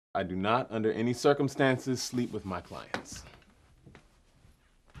I do not, under any circumstances, sleep with my clients.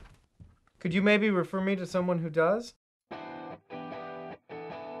 Could you maybe refer me to someone who does?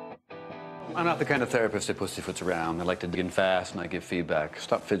 I'm not the kind of therapist that pussyfoots around. I like to begin fast and I give feedback.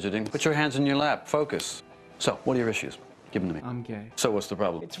 Stop fidgeting. Put your hands in your lap. Focus. So, what are your issues? Give them to me. I'm gay. So what's the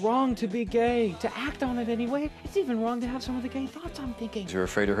problem? It's wrong to be gay, to act on it anyway. It's even wrong to have some of the gay thoughts I'm thinking. You're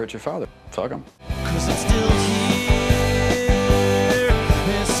afraid to hurt your father. Fuck him. 'Cause it's still here.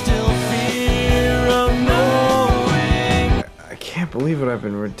 There's still fear of knowing. I can't believe what I've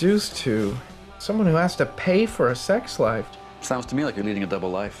been reduced to. Someone who has to pay for a sex life. Sounds to me like you're leading a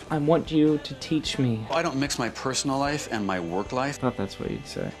double life. I want you to teach me. I don't mix my personal life and my work life. I thought that's what you'd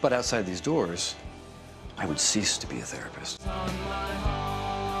say. But outside these doors, I would cease to be a therapist. On my heart.